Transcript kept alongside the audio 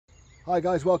Hi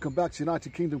guys, welcome back to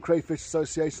United Kingdom Crayfish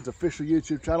Association's official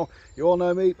YouTube channel. You all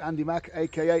know me, Andy Mack,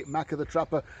 aka Mack of the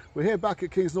Trapper. We're here back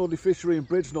at King's Norley Fishery in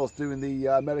Bridgnorth doing the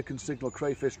American Signal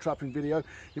crayfish trapping video.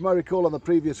 You might recall on the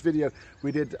previous video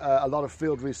we did a lot of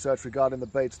field research regarding the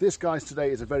baits. This, guys, today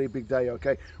is a very big day,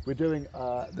 okay? We're doing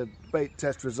the bait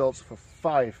test results for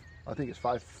five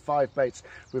baits.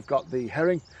 We've got the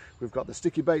herring, we've got the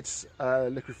sticky baits,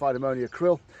 liquefied ammonia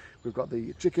krill, we've got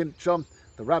the chicken chum,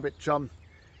 the rabbit chum,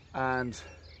 and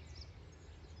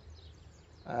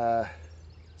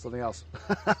something else.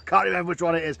 Can't remember which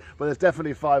one it is, but there's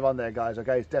definitely 5 on there, guys.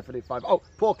 Okay, it's definitely 5. Oh,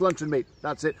 pork luncheon meat.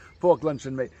 That's it, pork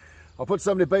luncheon meat. I'll put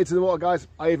so many baits in the water, guys,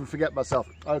 I even forget myself.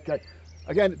 Okay,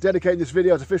 again, dedicating this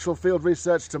video as official field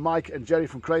research to Mike and Jerry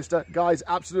from Crayfish. Guys,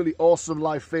 absolutely awesome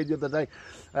live feed the other day.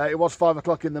 It was 5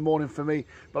 o'clock in the morning for me,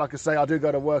 but like I say, I do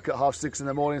go to work at 6:30 in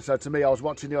the morning, so to me, I was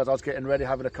watching you as I was getting ready,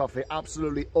 having a coffee.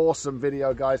 Absolutely awesome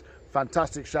video, guys.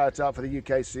 Fantastic shout out for the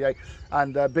UKCA,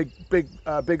 and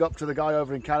big up to the guy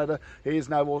over in Canada. He is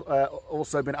now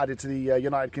also been added to the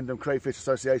United Kingdom Crayfish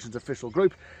Association's official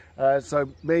group. So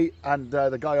me and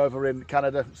the guy over in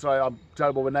Canada, sorry, I'm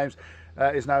terrible with names,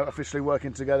 is now officially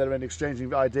working together and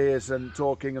exchanging ideas and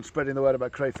talking and spreading the word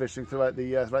about crayfishing throughout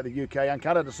the UK and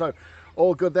Canada. So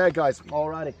all good there, guys.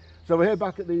 Alrighty. So we're here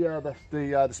back at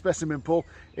the specimen pool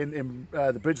in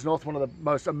the Bridgnorth, one of the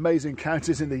most amazing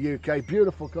counties in the UK.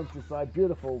 Beautiful countryside,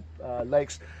 beautiful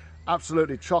lakes,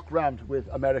 absolutely chock rammed with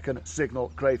American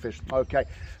signal crayfish. Okay,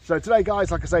 so today,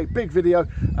 guys, like I say, big video.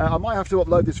 I might have to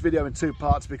upload this video in 2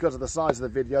 parts because of the size of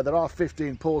the video. There are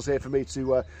 15 pools here for me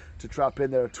to trap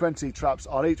in. There are 20 traps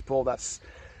on each pool. That's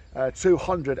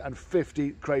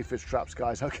 250 crayfish traps,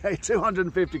 guys. Okay,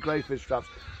 250 crayfish traps.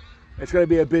 It's going to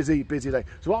be a busy day.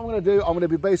 So what I'm going to do, I'm going to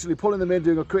be basically pulling them in,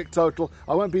 doing a quick total.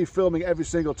 I won't be filming every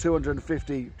single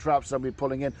 250 traps I'll be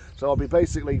pulling in. So I'll be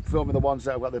basically filming the ones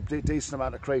that have got the decent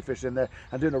amount of crayfish in there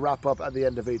and doing a wrap up at the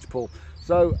end of each pull.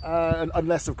 So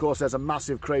unless, of course, there's a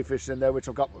massive crayfish in there, which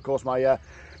I've got, of course, my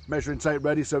measuring tape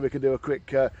ready, so we can do a quick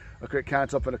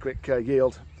count up and a quick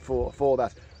yield for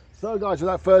that. So, guys,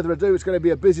 without further ado, it's going to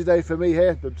be a busy day for me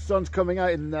here. The sun's coming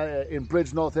out in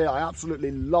Bridgnorth here. I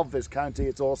absolutely love this county.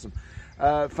 It's awesome.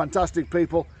 Fantastic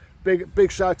people.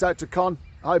 Big shout out to Con.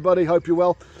 Hi, buddy. Hope you're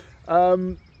well.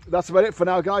 That's about it for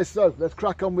now, guys. So let's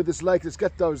crack on with this lake. Let's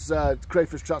get those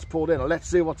crayfish traps pulled in, and let's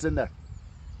see what's in there.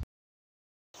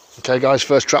 Okay, guys,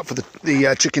 first trap for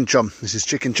the chicken chum. This is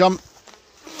chicken chum.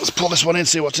 Let's pull this one in,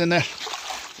 see what's in there.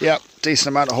 Yeah, decent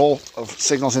amount of haul of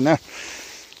signals in there.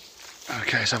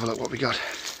 Okay, let's have a look what we got.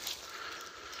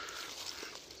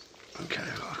 Okay,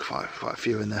 quite a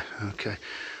few in there. Okay,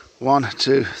 1,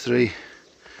 2, 3,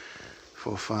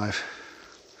 4, 5,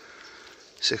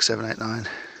 6, 7, 8, 9.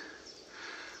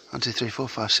 1, 2, 3, 4,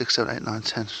 5, 6, 7, 8, 9,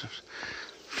 10.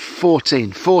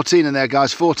 14 in there,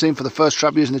 guys. 14 for the first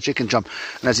trap using the chicken chum.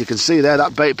 And as you can see there,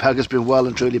 that bait bag has been well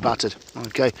and truly battered.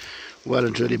 Okay, well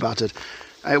and truly battered.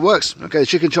 It works. Okay, the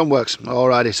chicken chum works.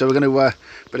 Alrighty, so we're going to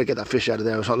better get that fish out of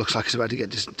there. It looks like it's about to get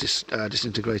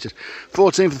disintegrated.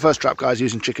 14 for the first trap, guys,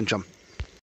 using chicken chum.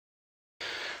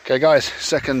 Okay, guys,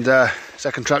 second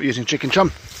trap using chicken chum.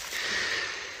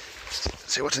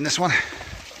 Let's see what's in this one.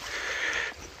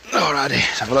 Alrighty,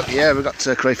 let's have a look. Yeah, we've got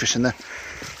crayfish in there.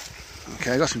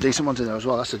 Okay, got some decent ones in there as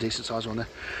well. That's a decent size one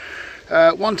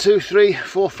there. 1, 2, 3,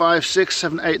 4, 5, 6,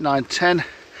 7, 8, 9, 10,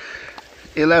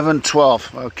 11,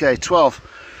 12. Okay, 12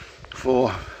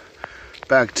 for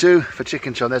bag 2 for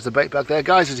chicken chum. There's the bait bag there,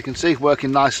 guys, as you can see,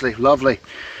 working nicely, lovely.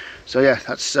 So yeah,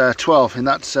 that's 12 in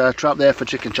that trap there for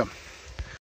chicken chum.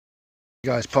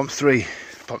 Guys, trap 3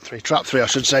 I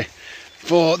should say,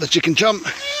 for the chicken chum.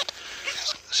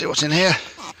 Let's see what's in here.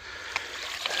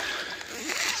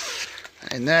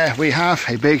 In there we have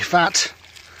a big fat,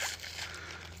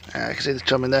 you can see the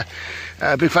chum in there,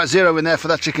 big fat 0 in there for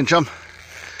that chicken chum.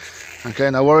 Okay,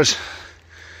 no worries,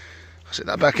 I'll sit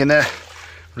that back in there,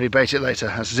 rebait it later.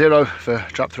 That's 0 for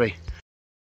trap 3.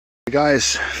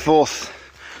 Guys, 4th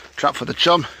trap for the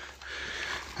chum,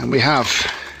 and we have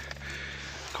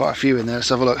quite a few in there. Let's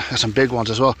have a look. There's some big ones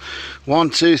as well. 1,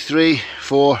 2, 3,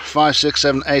 4, 5, 6,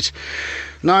 7, 8,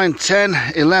 9, 10,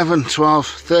 11, 12,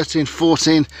 13,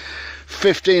 14,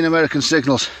 15 American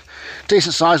signals.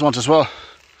 Decent sized ones as well.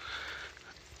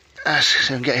 Let's see if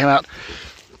we can get him out.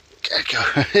 Let go.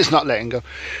 It's not letting go.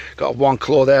 Got 1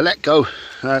 claw there. Let go.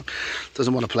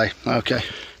 Doesn't want to play. Okay.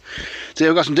 So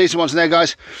we've got some decent ones in there,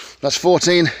 guys. That's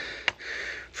 14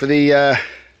 for the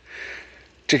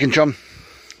chicken chum.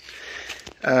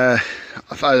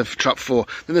 I've trap 4.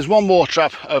 Then there's one more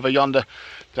trap over yonder,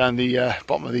 down the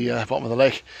bottom of the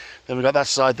lake. Then we've got that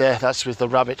side there. That's with the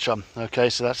rabbit chum. Okay,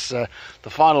 so that's the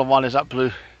final one is that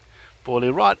blue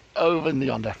Boilie right over in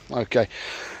yonder. Okay,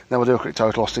 then we'll do a quick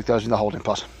total. I'll stick those in the holding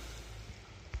pot.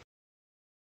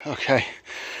 Okay,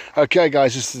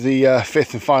 guys, this is the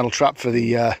fifth and final trap for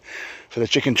the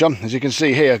chicken chum. As you can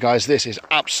see here, guys, this is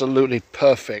absolutely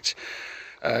perfect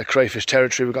crayfish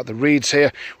territory. We've got the reeds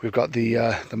here, we've got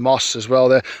the moss as well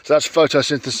there, so that's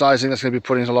photosynthesizing. That's going to be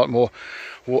putting a lot more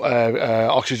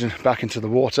oxygen back into the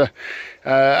water,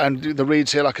 and the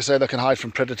reeds here, like I say, they can hide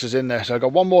from predators in there. So I've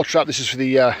got one more trap. This is for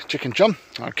the chicken chum.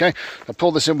 Okay, I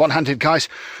pulled this in one-handed, guys.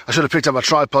 I should have picked up my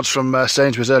tripods from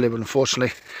Sainsbury's earlier, but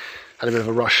unfortunately had a bit of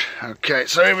a rush. Okay,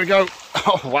 so here we go.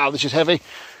 Oh wow, this is heavy.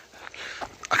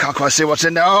 I can't quite see what's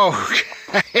in there.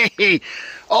 Okay,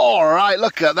 all right,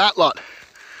 look at that lot.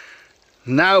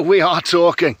 Now we are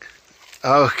talking.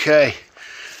 Okay,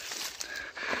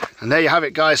 and there you have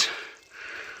it, guys.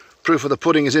 Proof of the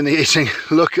pudding is in the eating.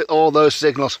 Look at all those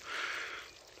signals.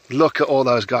 Look at all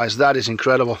those, guys. That is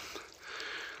incredible.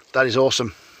 That is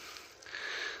awesome.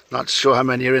 Not sure how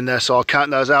many are in there, so I'll count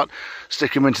those out,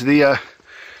 stick them into the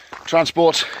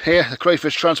transport here, the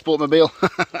crayfish transport mobile.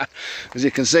 As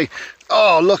you can see.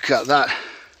 Oh, look at that.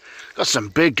 Got some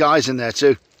big guys in there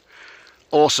too.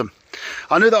 Awesome.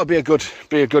 I knew that would be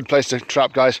a good place to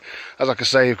trap, guys. As like I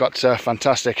say, you've got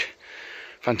fantastic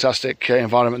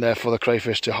environment there for the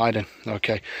crayfish to hide in.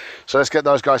 Okay, so let's get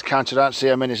those guys counted out, see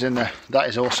how many's in there. That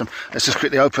is awesome. Let's just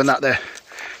quickly open that there,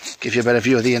 give you a better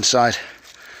view of the inside.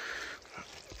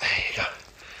 There you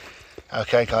go.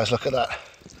 Okay, guys, look at that.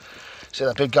 See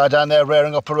that big guy down there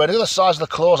rearing up already? Look at the size of the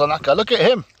claws on that guy. Look at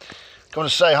him. Come to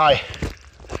say hi.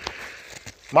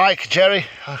 Mike, Jerry,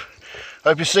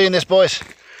 hope you're seeing this, boys.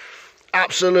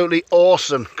 Absolutely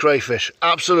awesome crayfish.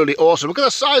 Absolutely awesome. Look at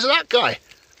the size of that guy.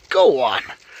 Go on.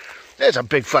 There's a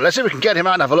big fella. Let's see if we can get him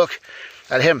out and have a look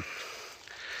at him.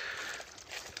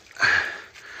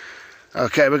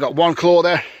 Okay, we've got one claw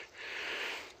there.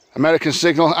 American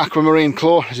Signal aquamarine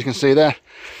claw, as you can see there.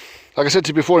 Like I said to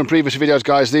you before in previous videos,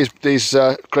 guys, these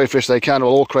crayfish, they can, or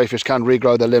all crayfish can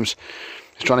regrow their limbs.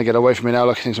 He's trying to get away from me now.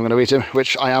 Look, he thinks I'm going to eat him,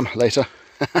 which I am later.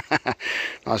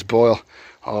 Nice boil.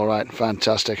 All right,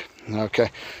 fantastic.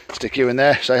 Okay, stick you in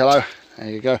there, say hello. There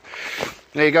you go.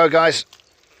 There you go, guys.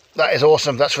 That is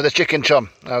awesome. That's for the chicken chum.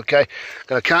 Okay,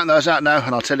 going to count those out now,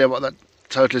 and I'll tell you what that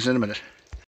total is in a minute.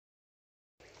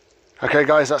 Okay,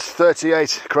 guys, that's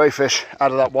 38 crayfish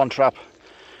out of that one trap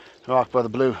marked by the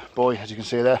blue boy, as you can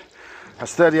see there.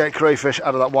 That's 38 crayfish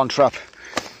out of that one trap.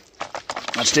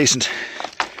 That's decent.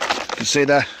 You can see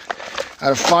there.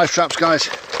 Out of 5 traps, guys,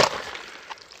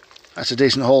 that's a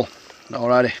decent haul.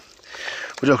 Alrighty.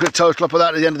 We'll do a quick total up of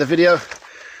that at the end of the video.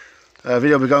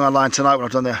 Video will be going online tonight when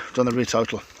I've done the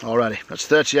retotal. Alrighty. That's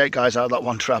 38, guys, out of that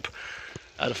one trap.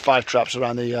 Out of 5 traps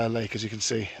around the lake, as you can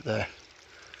see there.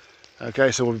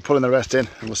 Okay, so we'll be pulling the rest in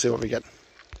and we'll see what we get.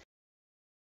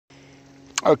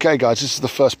 Okay, guys, this is the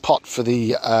first pot for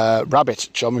the rabbit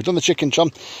chum. We've done the chicken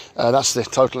chum. That's the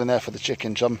total in there for the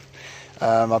chicken chum.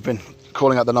 I've been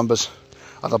calling out the numbers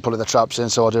as I'm pulling the traps in,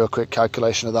 so I'll do a quick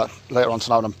calculation of that later on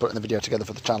tonight when I'm putting the video together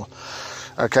for the channel.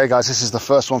 Okay, guys, this is the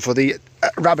first one for the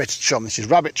rabbit chum. This is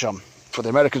rabbit chum for the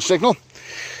American Signal.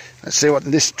 Let's see what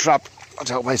this trap, I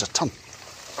don't know, weighs a ton.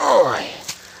 Oh,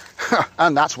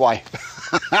 and that's why.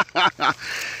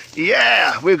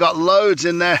 Yeah, we've got loads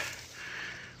in there.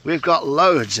 We've got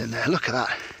loads in there. Look at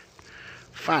that.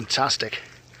 Fantastic.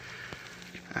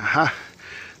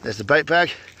 There's the bait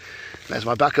bag. There's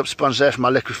my backup sponge there for my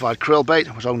liquefied krill bait,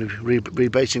 which I'm going to be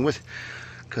rebaiting with,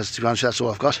 because to be honest, that's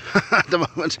all I've got at the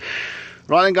moment.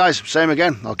 Right then, guys, same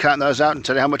again. I'll count those out and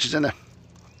tell you how much is in there.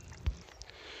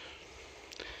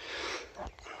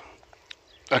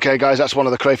 Okay, guys, that's one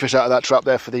of the crayfish out of that trap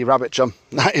there for the rabbit chum.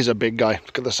 That is a big guy.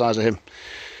 Look at the size of him.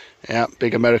 Yeah,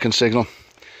 big American Signal.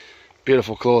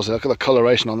 Beautiful claws. Look at the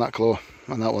coloration on that claw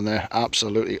and that one there.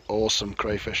 Absolutely awesome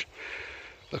crayfish.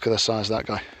 Look at the size of that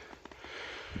guy.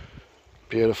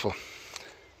 Beautiful.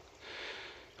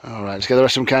 All right, let's get the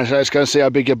rest of them counted. Let's go and see how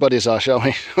big your buddies are, shall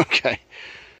we? Okay.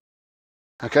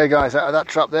 Okay, guys, out of that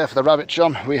trap there for the rabbit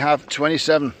chum, we have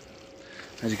 27.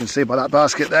 As you can see by that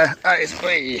basket there, that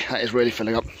is really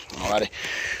filling up. Alrighty,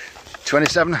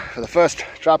 27 for the first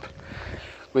trap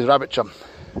with rabbit chum.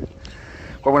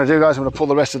 What I'm going to do, guys, I'm going to pull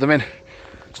the rest of them in,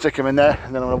 stick them in there,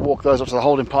 and then I'm going to walk those up to the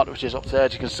holding pot, which is up there.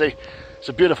 As you can see, it's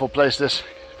a beautiful place, this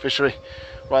fishery,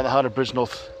 right in the heart of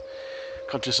Bridgnorth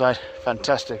countryside.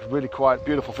 Fantastic, really quiet,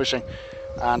 beautiful fishing,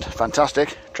 and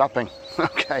fantastic trapping.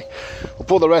 Okay, we'll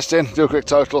pull the rest in, do a quick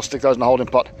total, stick those in the holding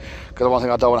pot, because the one thing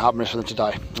I don't want to happen is for them to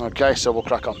die. Okay, so we'll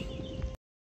crack on.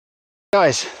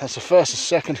 Guys, that's the first, the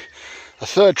second, the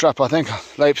third trap, I think.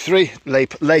 Lake 3.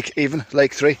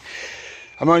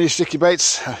 I'm only sticky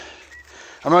baits,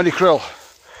 I'm only krill.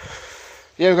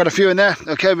 Yeah, we've got a few in there.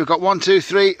 Okay, we've got 1, 2,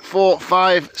 3, 4,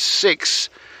 5, 6.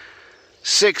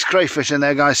 6 crayfish in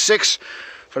there, guys. 6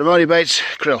 for the ammonia baits,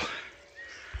 krill.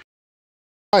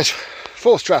 Guys,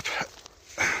 4th trap.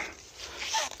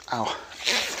 Ow.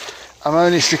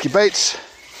 Ammonia sticky baits.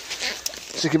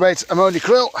 Sticky baits, ammonia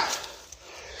krill.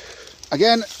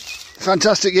 Again,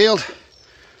 fantastic yield.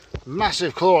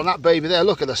 Massive claw on that baby there.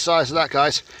 Look at the size of that,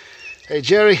 guys. Hey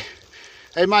Jerry,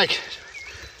 hey Mike,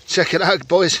 check it out,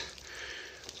 boys.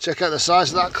 Check out the size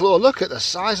of that claw. Look at the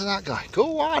size of that guy.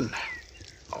 Go on.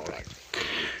 All right,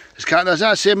 let's count those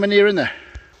out, see how many are in there.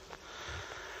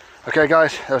 Okay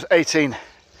guys, there was 18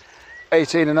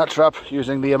 in that trap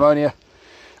using the ammonia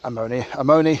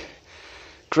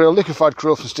krill, liquefied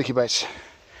krill from sticky baits.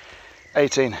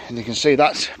 18, and you can see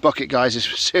that bucket, guys, is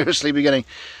seriously beginning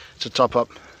to top up.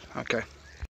 Okay.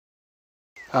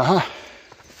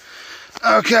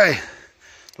 Okay,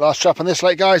 last trap on this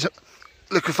lake, guys.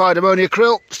 Liquefied ammonia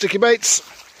krill, sticky baits.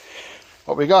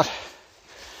 What we got?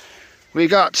 We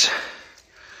got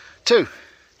 2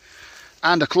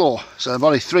 and a claw. So there's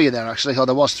only 3 in there actually. Oh,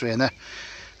 there was 3 in there.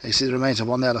 You see the remains of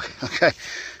one there, look. Okay,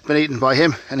 been eaten by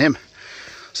him and him.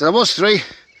 So there was 3,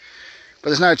 but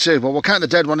there's now 2. But we'll count the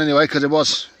dead one anyway, because it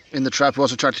was in the trap, it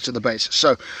was attracted to the baits.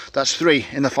 So that's 3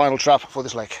 in the final trap for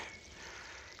this lake.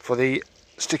 For the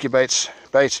sticky baits,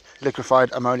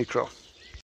 liquefied ammonia krill.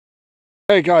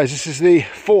 Hey guys, this is the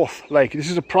 4th lake. This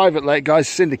is a private lake, guys,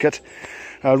 syndicate.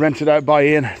 Rented out by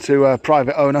Ian to a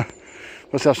private owner.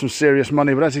 Must have some serious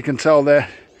money, but as you can tell there,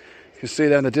 you can see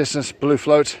there in the distance, blue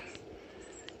float,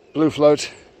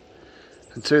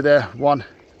 and 2 there, 1,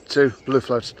 2 blue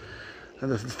floats, and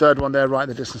the 3rd one there right in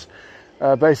the distance.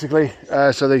 Basically,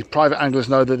 so the private anglers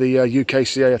know that the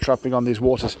UKCA are trapping on these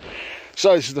waters.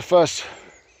 So this is the first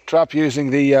trap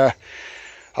using the,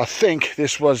 I think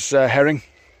this was herring.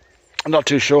 I'm not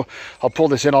too sure. I'll pull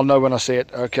this in, I'll know when I see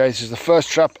it. Okay, this is the first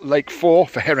trap, lake 4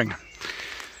 for herring,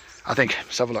 I think.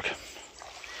 Let's have a look.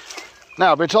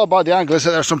 Now, I've been told by the anglers that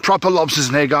there are some proper lobsters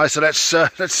in here, guys, so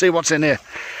let's see what's in here.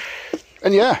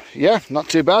 And yeah, not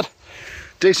too bad.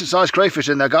 Decent sized crayfish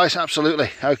in there, guys, absolutely.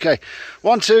 Okay,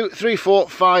 1, 2, 3, 4,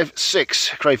 5, 6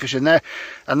 crayfish in there,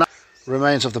 and that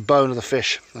remains of the bone of the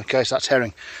fish. Okay, so that's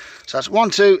herring. So that's 1,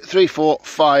 2, 3, 4,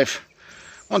 5.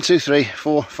 1, 2, 3,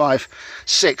 4, 5,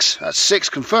 6. That's 6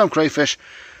 confirmed crayfish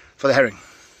for the herring.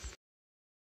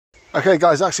 Okay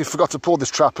guys, I actually forgot to pull this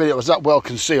trap in. It was that well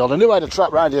concealed. I knew I had a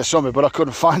trap around here somewhere, but I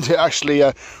couldn't find it. Actually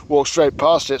walked straight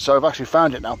past it, so I've actually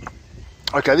found it now.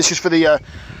 Okay, this is for the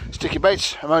sticky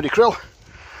baits, ammonia krill.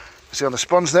 See on the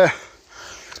sponge there.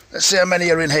 Let's see how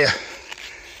many are in here.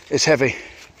 It's heavy.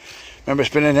 Remember,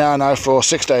 it's been in here now for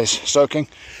 6 days soaking,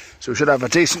 so we should have a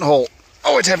decent haul.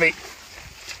 Oh, it's heavy.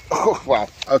 Oh wow,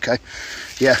 okay,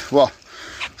 yeah, well,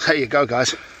 there you go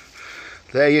guys,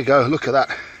 there you go, look at that.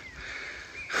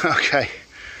 Okay,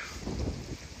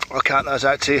 I'll count those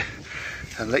out to you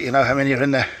and let you know how many are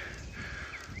in there.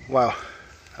 Wow,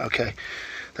 okay,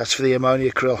 that's for the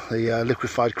ammonia krill, the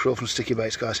liquefied krill from sticky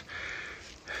baits, guys.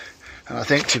 And I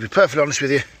think, to be perfectly honest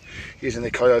with you, using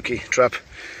the Coyote trap,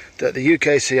 that the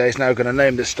UKCA is now going to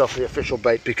name this stuff the official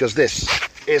bait, because this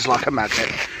is like a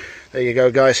magnet. There you go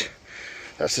guys.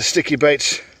 That's the sticky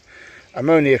baits,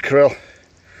 ammonia krill,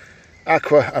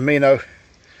 aqua amino,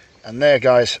 and there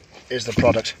guys is the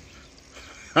product.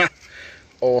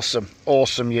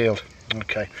 Awesome yield.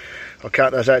 Okay, I'll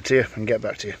count those out to you and get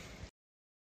back to you.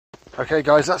 Okay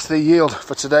guys, that's the yield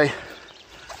for today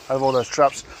out of all those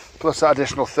traps, plus that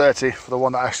additional 30 for the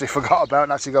one that I actually forgot about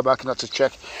and actually go back and had to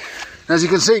check. And as you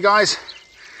can see guys,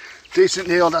 decent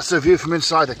yield. That's the view from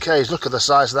inside the cage. Look at the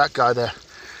size of that guy there,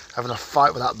 having a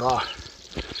fight with that bar.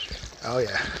 Oh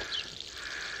yeah.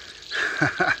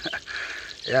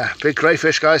 Yeah, big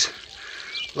crayfish guys,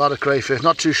 a lot of crayfish.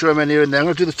 Not too sure how many are in there. I'm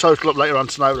going to do the total up later on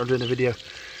tonight when I'm doing the video,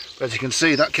 but as you can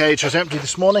see, that cage was empty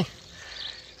this morning,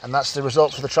 and that's the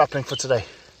result for the trapping for today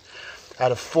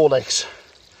out of 4 lakes.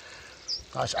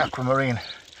 Nice aquamarine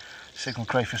signal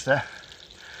crayfish there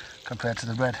compared to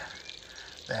the red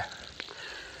there.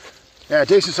 Yeah,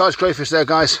 decent sized crayfish there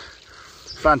guys,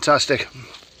 fantastic.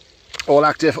 All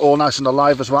active, all nice and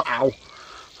alive as well. Ow!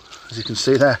 As you can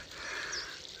see there.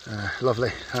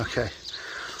 Lovely. Okay.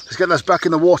 Let's get those back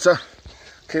in the water.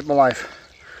 Keep them alive.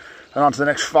 And on to the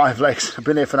next 5 lakes. I've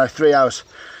been here for now 3 hours.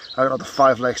 I've got another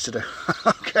 5 lakes to do.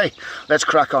 Okay, let's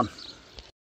crack on.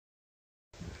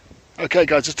 Okay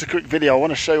guys, just a quick video. I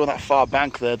want to show you on that far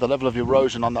bank there, the level of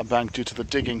erosion on that bank due to the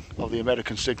digging of the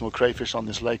American signal crayfish on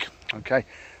this lake. Okay,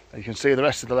 you can see the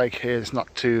rest of the lake here is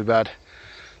not too bad.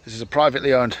 This is a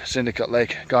privately owned syndicate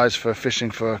lake, guys, for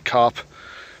fishing for carp,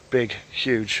 big,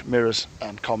 huge mirrors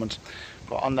and commons.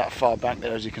 But on that far bank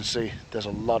there, as you can see, there's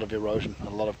a lot of erosion, a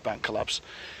lot of bank collapse.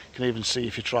 You can even see,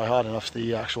 if you try hard enough,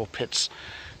 the actual pits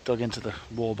dug into the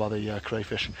wall by the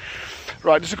crayfish.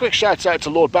 Right, just a quick shout out to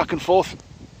Lord Back and Forth,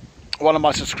 one of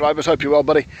my subscribers. Hope you're well,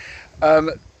 buddy.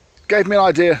 Gave me an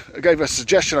idea, gave a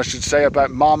suggestion I should say,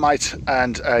 about marmite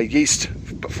and yeast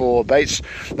for baits.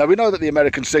 Now we know that the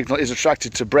American signal is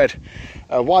attracted to bread.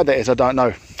 Why that is, I don't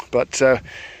know, but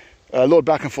Lord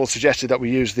Back and Forth suggested that we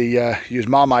use use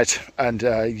marmite and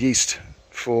yeast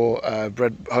for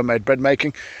homemade bread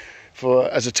making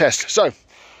as a test. So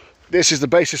this is the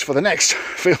basis for the next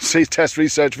field seed test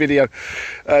research video,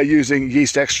 using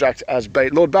yeast extract as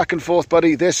bait. Lord Back and Forth,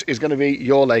 buddy, this is going to be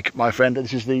your lake, my friend.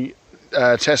 This is the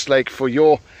test lake for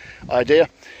your idea.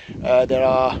 There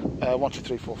are 1, 2,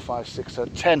 3, 4, 5, 6,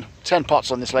 10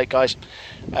 pots on this lake, guys,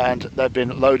 and they've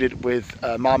been loaded with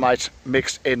marmite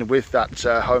mixed in with that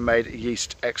homemade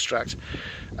yeast extract.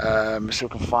 So we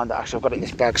can find that. Actually, I've got it in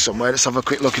this bag somewhere. Let's have a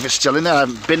quick look if it's still in there. I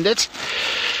haven't binned it.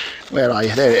 Where are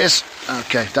you? There it is.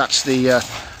 Okay, that's the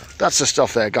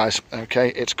stuff there, guys. Okay,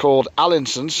 it's called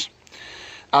Allinson's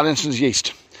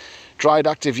yeast, dried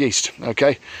active yeast.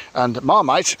 Okay, and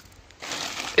marmite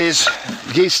is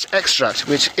yeast extract,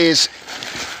 which is,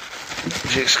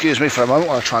 excuse me for a moment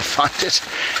while I try and find it.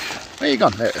 Where are you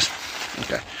gone? There it is.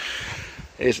 Okay,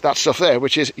 is that stuff there,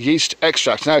 which is yeast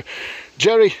extract. Now,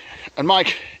 Jerry and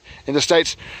Mike in the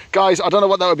States, guys, I don't know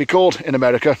what that would be called in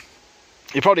America.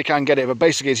 You probably can get it, but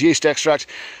basically it's yeast extract.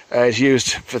 It's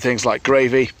used for things like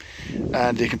gravy,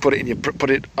 and you can put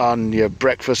it on your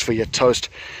breakfast for your toast.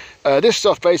 This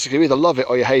stuff, basically, you either love it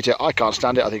or you hate it. I can't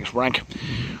stand it. I think it's rank,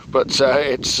 but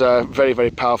it's very,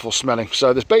 very powerful smelling.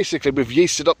 So there's basically, we've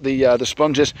yeasted up the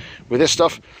sponges with this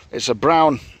stuff. It's a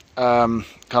brown, kind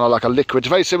of like a liquid,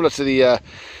 very similar to the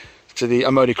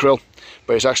ammonium krill,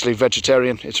 but it's actually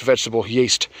vegetarian. It's vegetable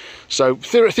yeast. So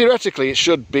theoretically, it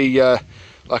should be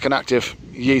like an active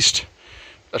yeast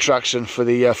attraction for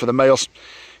the males,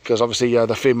 because obviously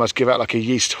the females give out like a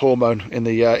yeast hormone in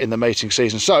the mating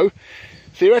season. So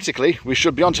theoretically we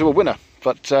should be onto a winner,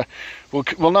 but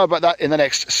we'll know about that in the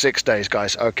next 6 days,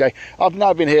 guys. Okay, I've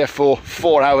now been here for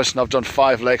 4 hours and I've done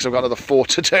 5 lakes. I've got another 4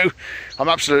 to do. I'm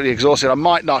absolutely exhausted. I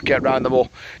might not get round them all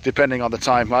depending on the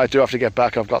time. I do have to get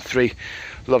back. I've got 3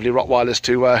 lovely Rottweilers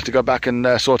to go back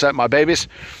and sort out my babies,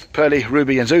 Pearly,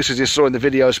 Ruby and Zeus, as you saw in the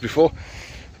videos before.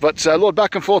 But Lord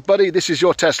Back and Forth, buddy, this is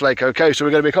your test lake. Okay, so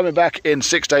we're going to be coming back in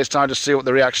 6 days time to see what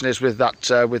the reaction is with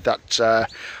that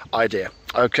idea.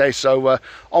 Okay, so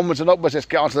onwards and upwards. Let's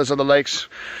get onto those other lakes,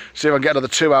 see if I can get another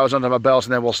 2 hours under my belt,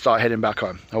 and then we'll start heading back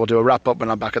home. I will do a wrap up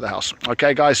when I'm back at the house.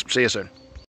 Okay, guys, see you soon.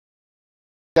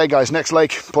 Okay, guys, next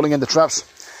lake, pulling in the traps.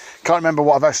 Can't remember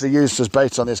what I've actually used as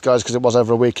bait on this, guys, because it was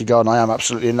over a week ago, and I am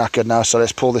absolutely knackered now. So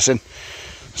let's pull this in,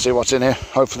 see what's in here.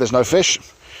 Hopefully there's no fish.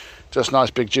 Just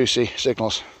nice big juicy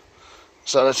signals.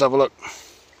 So let's have a look.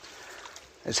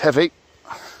 It's heavy.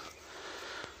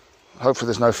 Hopefully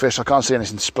there's no fish. I can't see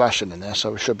anything splashing in there,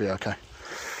 so we should be okay.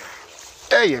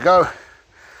 There you go.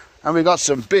 And we've got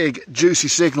some big juicy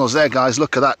signals there, guys.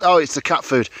 Look at that. Oh, it's the cat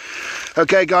food.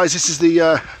 Okay, guys, this is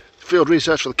the field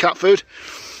research for the cat food.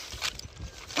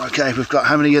 Okay, we've got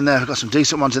how many in there? We've got some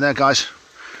decent ones in there, guys.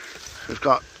 We've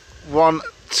got 1,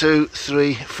 2,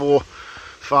 3, 4,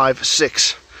 5,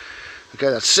 6. Okay,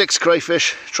 that's 6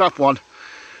 crayfish, trap 1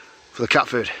 for the cat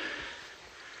food.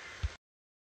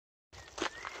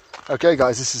 Okay,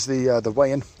 guys, this is the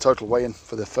weigh-in, total weigh-in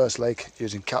for the first lake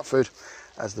using cat food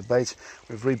as the bait.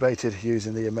 We've rebaited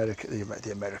using the ammonium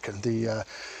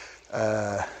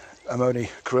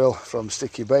krill from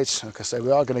Sticky Baits. Like I say,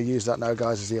 we are going to use that now,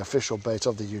 guys, as the official bait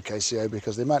of the UKCA,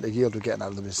 because the amount of yield we're getting out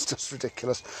of them is just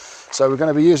ridiculous. So we're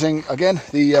going to be using, again,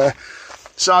 the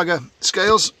Saga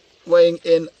scales, weighing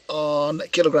in on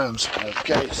kilograms.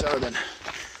 Okay, so then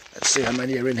let's see how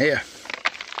many are in here.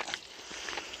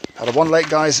 Out of 1 lake,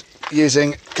 guys,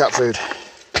 using cat food,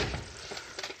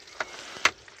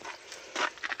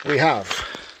 we have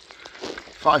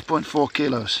 5.4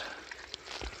 kilos.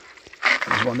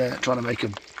 There's one there trying to make a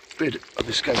bit of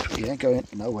escape. You ain't going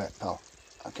nowhere, pal.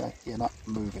 Okay, you're not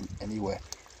moving anywhere.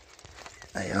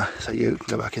 There you are. So you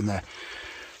go back in there.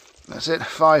 That's it,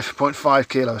 5.5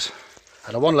 kilos.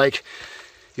 Out of 1 lake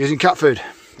using cat food.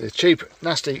 The cheap,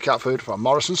 nasty cat food from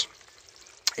Morrison's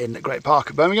in Great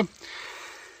Park, Birmingham.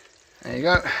 There you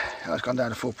go. Oh, it's gone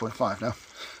down to 4.5 now.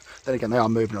 Then again, they are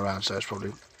moving around, so it's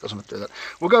probably doesn't do that.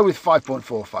 We'll go with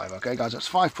 5.45. Okay, guys, that's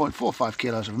 5.45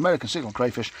 kilos of American signal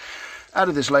crayfish out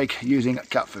of this lake using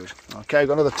cat food. Okay,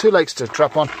 got another 2 lakes to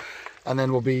trap on, and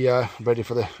then we'll be ready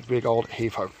for the big old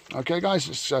heave-ho. Okay, guys,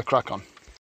 let's crack on.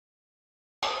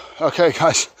 Okay,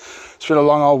 guys, it's been a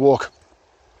long old walk.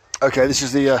 Okay, this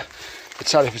is the the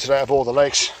tally for today of all the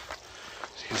lakes.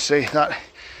 As you can see, that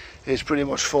is pretty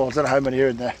much full. I don't know how many are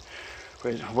in there,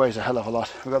 but it weighs a hell of a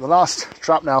lot. We've got the last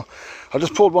trap now. I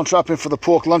just pulled one trap in for the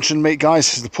pork luncheon meat, guys.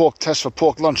 This is the pork test for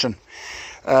pork luncheon.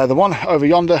 The one over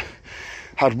yonder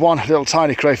had one little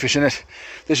tiny crayfish in it.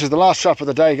 This is the last trap of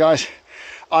the day, guys.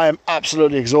 I am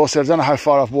absolutely exhausted. I don't know how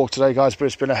far I've walked today, guys, but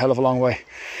it's been a hell of a long way.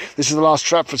 This is the last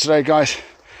trap for today, guys.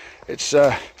 It's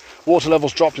water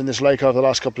levels dropped in this lake over the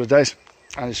last couple of days,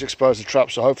 and it's exposed the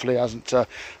trap, so hopefully it hasn't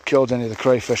killed any of the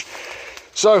crayfish.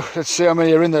 So let's see how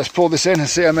many are in there. Let's pull this in and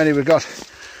see how many we've got.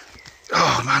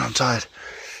 Oh man, I'm tired.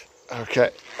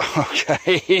 Okay,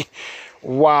 okay.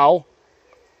 Wow.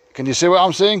 Can you see what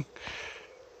I'm seeing?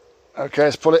 Okay,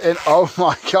 let's pull it in. Oh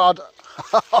my God.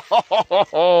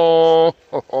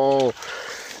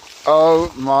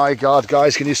 Oh my God,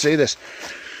 guys, can you see this?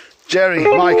 Jerry,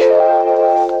 Mike,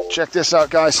 check this out,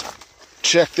 guys.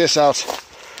 Check this out.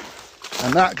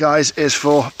 And that, guys, is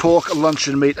for pork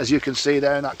luncheon meat, as you can see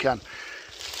there in that can.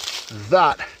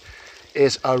 That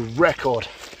is a record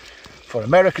for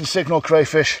American signal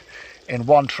crayfish in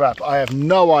one trap. I have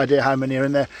no idea how many are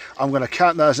in there. I'm going to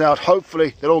count those out.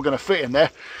 Hopefully they're all going to fit in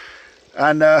there,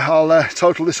 and I'll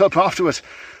total this up afterwards.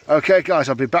 Okay guys,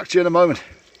 I'll be back to you in a moment.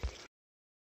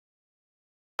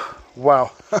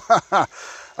 Wow.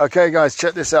 Okay guys,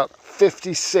 check this out.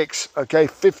 56, okay,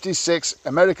 56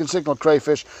 American signal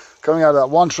crayfish coming out of that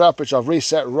one trap, which I've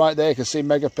reset right there. You can see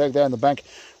mega peg there in the bank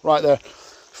right there.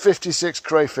 56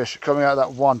 crayfish coming out of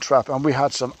that one trap, and we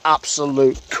had some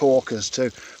absolute corkers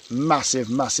too. Massive,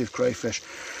 massive crayfish.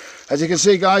 As you can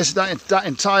see, guys, that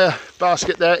entire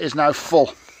basket there is now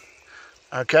full.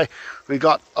 Okay, we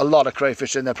got a lot of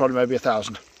crayfish in there, probably maybe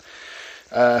 1,000.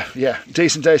 Yeah,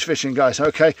 decent day's fishing, guys.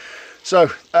 Okay,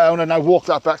 so I'm going to now walk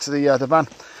that back to the van,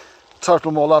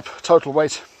 total them all up, total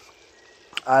weight,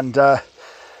 and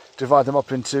divide them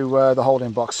up into the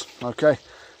holding box. Okay,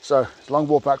 so it's a long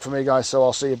walk back for me, guys, so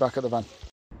I'll see you back at the van.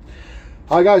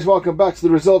 Hi guys, welcome back to the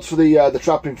results for the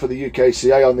trapping for the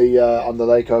UKCA on the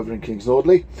lake over in Kings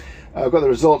Nordley. I've got the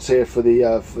results here for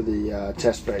the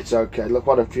test baits. Okay, look,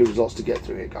 quite a few results to get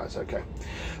through here, guys. Okay,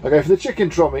 for the chicken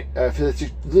trum, for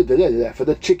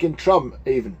the chicken trum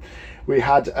even, we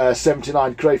had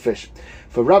 79 crayfish.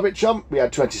 For rabbit chum, we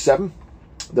had 27.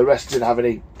 The rest didn't have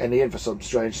any in for some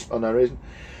strange unknown reason.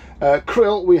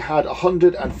 Krill, we had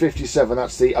 157.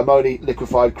 That's the ammoni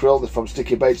liquefied krill that's from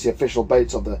Sticky Baits, the official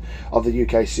baits of the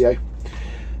UKCA.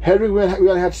 Herring, we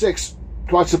only had 6.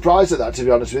 Quite surprised at that, to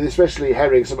be honest with you, especially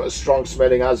herring, somewhat as strong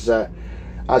smelling as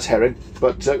herring,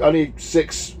 but only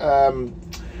 6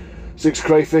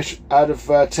 crayfish out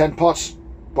of 10 pots.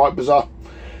 Quite bizarre.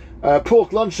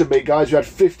 Pork luncheon meat, guys, we had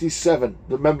 57.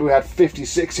 Remember, we had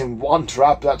 56 in one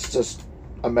trap. That's just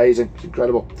amazing. It's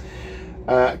incredible.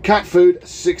 Cat food,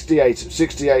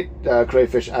 68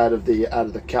 crayfish out of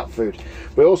the cat food.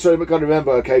 We also got to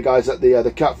remember, okay guys, that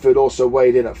the cat food also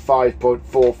weighed in at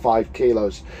 5.45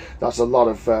 kilos. That's a lot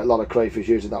of crayfish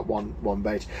using that one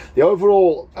bait. The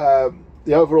overall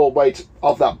weight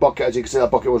of that bucket, as you can see,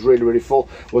 that bucket was really full,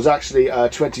 was actually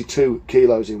 22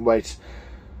 kilos in weight.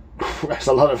 That's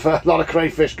a lot of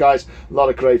crayfish, guys. A lot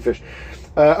of crayfish.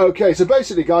 Okay, so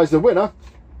basically, guys, the winner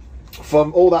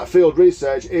from all that field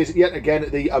research is yet again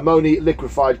the ammoni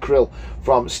liquefied krill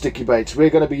from Sticky Baits. We're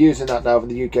going to be using that now from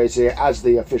the UKCA as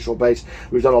the official bait.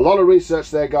 We've done a lot of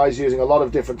research there, guys, using a lot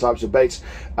of different types of baits,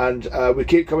 and we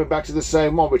keep coming back to the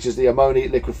same one, which is the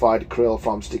ammoni liquefied krill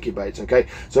from Sticky Baits. Okay,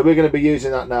 so we're going to be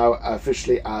using that now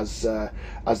officially as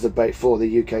the bait for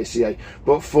the UKCA.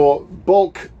 But for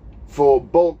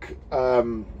bulk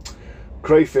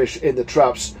crayfish in the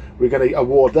traps, we're going to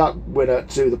award that winner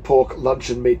to the pork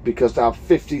luncheon meat, because to have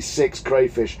 56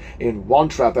 crayfish in one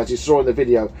trap, as you saw in the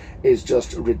video, is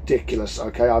just ridiculous.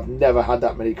 Okay, I've never had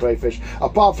that many crayfish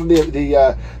apart from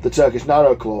the Turkish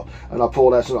narrow claw, and I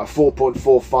pulled out something like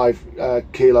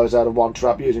 4.45 kilos out of one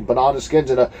trap using banana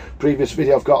skins in a previous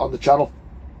video I've got on the channel.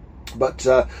 But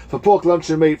for pork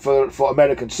luncheon meat for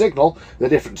American signal, the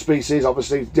different species,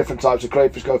 obviously different types of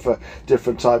crayfish go for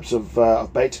different types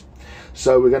of bait.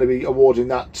 So we're going to be awarding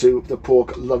that to the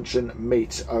pork luncheon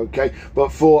meat. Okay, but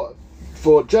for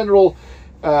general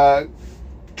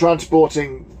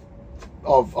transporting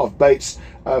of baits,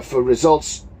 for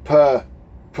results per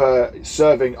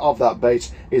serving of that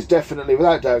bait is definitely,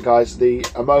 without doubt, guys, the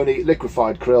ammoni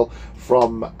liquefied krill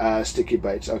from Sticky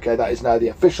Baits. Okay, that is now the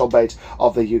official bait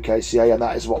of the UKCA, and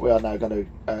that is what we are now going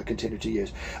to continue to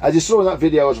use. As you saw in that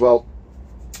video as well,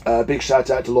 big shout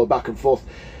out to Lord Back and Forth.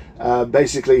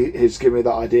 Basically, he's given me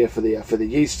that idea for the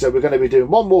yeast, so we're going to be doing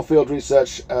one more field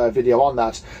research video on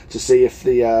that to see if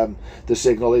the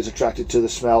signal is attracted to the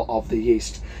smell of the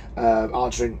yeast.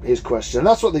 answering his question. And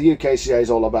that's what the UKCA is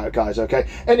all about, guys. Okay,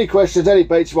 any questions, any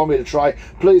baits you want me to try,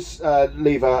 please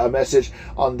leave a message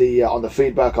on the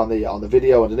feedback on the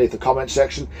video underneath the comment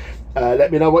section.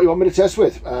 Let me know what you want me to test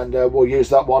with, and we'll use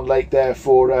that one lake there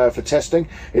for testing.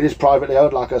 It is privately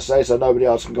owned, like I say, so nobody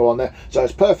else can go on there, so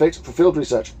it's perfect for field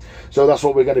research. So that's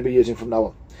what we're going to be using from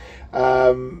now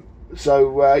on.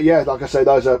 Yeah, like I say,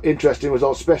 those are interesting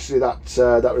results, especially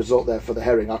that result there for the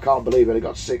herring. I can't believe it. It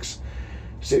got six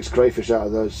crayfish out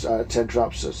of those 10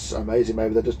 traps. That's amazing.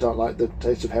 Maybe they just don't like the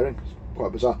taste of herring. It's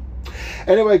quite bizarre.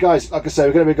 Anyway, guys, like I say,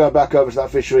 we're going to be going back over to that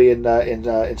fishery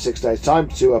in 6 days' time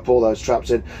to pull those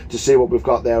traps in to see what we've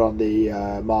got there on the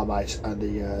Marmite and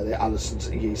the Allison's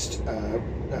yeast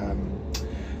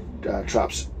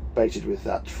traps baited with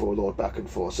that for Lord back and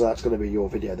forth. So that's going to be your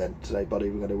video then today, buddy.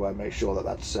 We're going to make sure that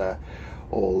that's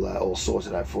all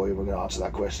sorted out for you. We're going to answer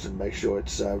that question, make sure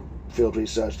it's field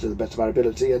research to the best of our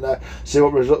ability, and see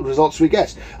what results we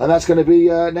get. And that's going to be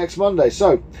next Monday.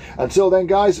 So until then,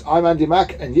 guys, I'm Andy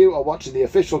Mack, and you are watching the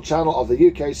official channel of the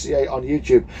UKCA on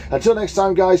YouTube. Until next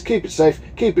time, guys, keep it safe,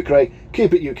 keep it cray,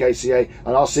 keep it UKCA,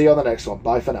 and I'll see you on the next one.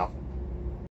 Bye for now.